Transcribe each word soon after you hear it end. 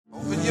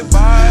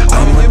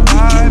I'm a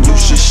geek and you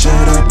should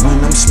shut up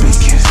when I'm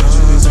speaking.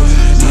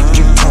 If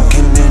you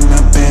talking, then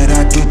I bet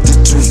I get to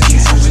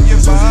tweaking.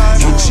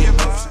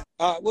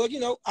 Well, you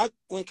know,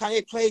 when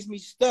Kanye plays me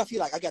stuff, he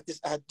like, I got this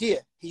idea.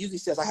 He usually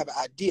says, I have an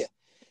idea.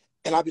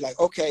 And I'll be like,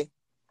 okay,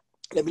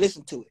 let me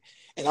listen to it.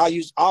 And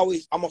I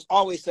almost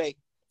always say,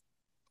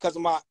 because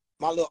of my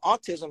little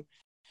autism,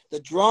 the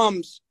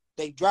drums,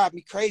 they drive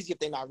me crazy if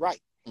they're not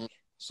right.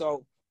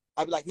 So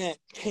I'd be like, man,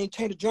 can you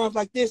change the drums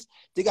like this?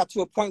 They got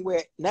to a point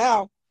where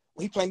now,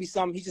 when he play me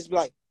something, he just be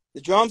like,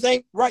 the drums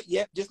ain't right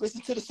yet. Just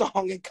listen to the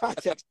song in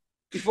context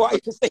before I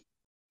even say.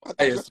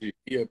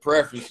 Yeah,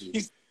 preferences.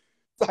 He's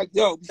like,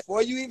 yo,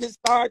 before you even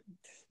start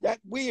that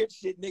weird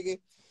shit, nigga,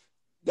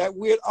 that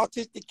weird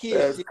autistic kid,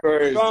 That's shit,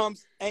 crazy.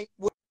 drums ain't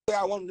where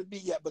I want them to be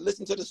yet, but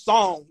listen to the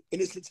song in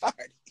its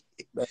entirety.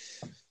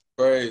 That's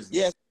crazy.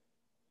 Yes.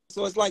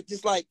 So it's like,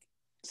 just like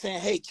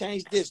saying, hey,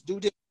 change this, do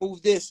this,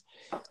 move this.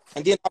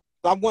 And then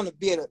I want to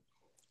be able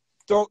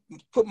to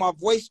put my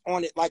voice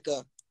on it like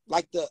the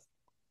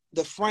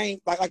frame,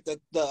 like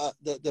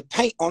the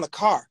paint on a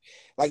car.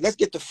 Like, let's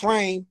get the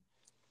frame,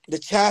 the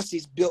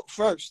chassis built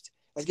first.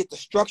 Let's get the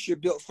structure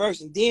built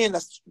first, and then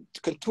let's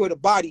contour the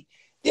body,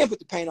 then put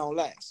the paint on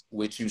last.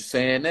 With you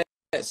saying that,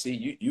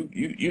 see,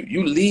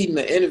 you leading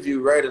the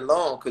interview right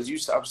along, because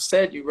I've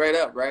set you right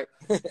up, right?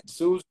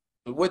 So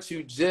what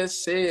you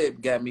just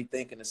said got me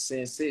thinking of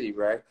Sin City,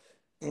 right?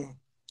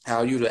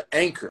 How you the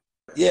anchor.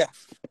 Yeah.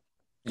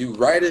 You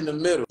right in the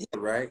middle,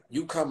 right?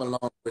 You come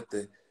along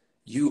with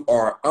you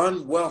are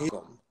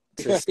unwelcome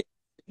to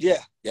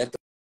yeah. Yet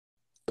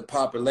the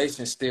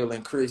population still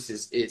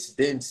increases its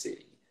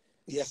density.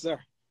 Yes, sir.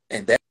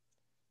 And that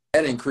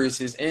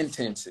increases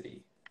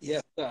intensity.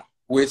 Yes, sir.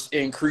 Which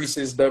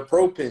increases the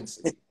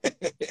propensity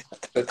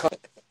to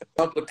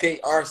complicate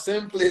our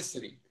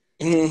simplicity.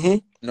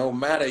 No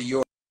matter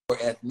your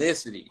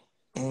ethnicity.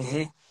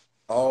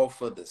 All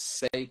for the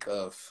sake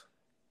of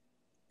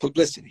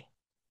publicity.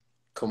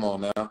 Come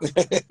on now.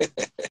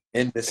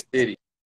 In the city.